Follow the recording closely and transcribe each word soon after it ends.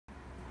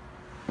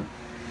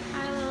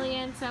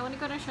I want to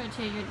go to show it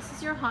to you. This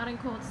is your hot and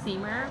cold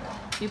steamer.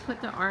 You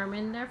put the arm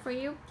in there for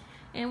you.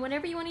 And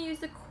whenever you want to use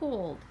the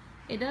cold,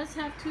 it does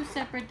have two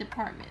separate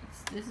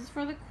departments. This is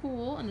for the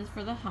cool and this is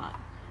for the hot.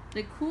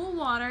 The cool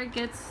water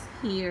gets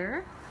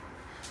here,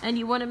 and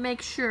you want to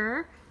make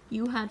sure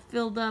you had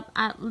filled up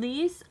at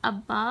least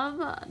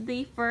above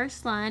the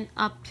first line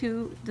up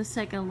to the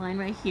second line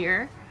right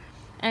here.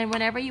 And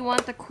whenever you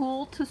want the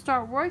cool to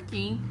start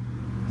working,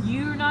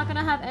 you're not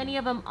gonna have any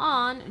of them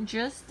on,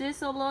 just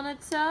this alone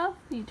itself.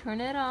 You turn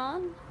it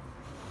on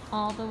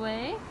all the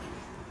way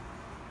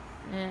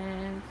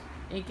and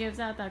it gives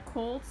out that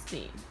cold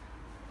steam.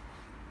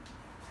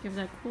 Gives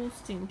that cool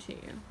steam to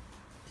you.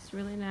 It's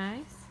really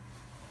nice.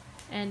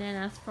 And then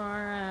as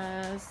far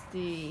as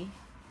the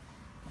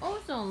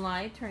ozone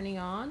light turning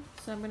on,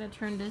 so I'm gonna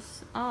turn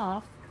this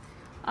off.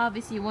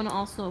 Obviously you want to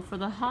also, for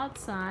the hot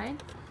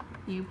side,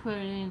 you put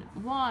in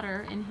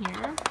water in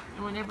here,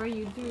 and whenever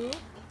you do,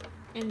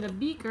 in the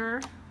beaker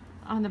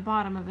on the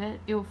bottom of it,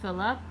 it will fill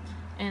up.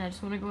 And I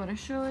just want to go ahead and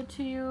show it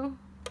to you.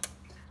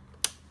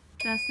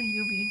 That's the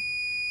UV.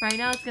 Right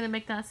now it's gonna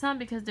make that sound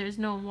because there's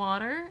no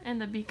water in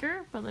the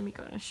beaker, but let me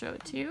go ahead and show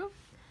it to you.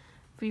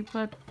 If we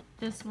put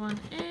this one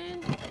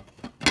in,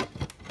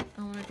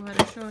 I want to go ahead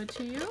and show it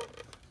to you.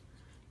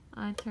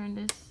 I turn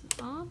this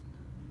on.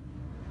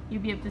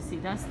 You'll be able to see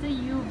that's the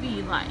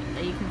UV light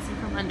that you can see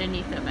from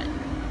underneath of it.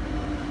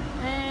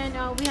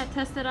 And we have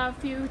tested out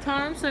a few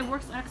times, so it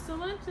works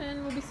excellent,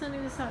 and we'll be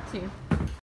sending this out to you.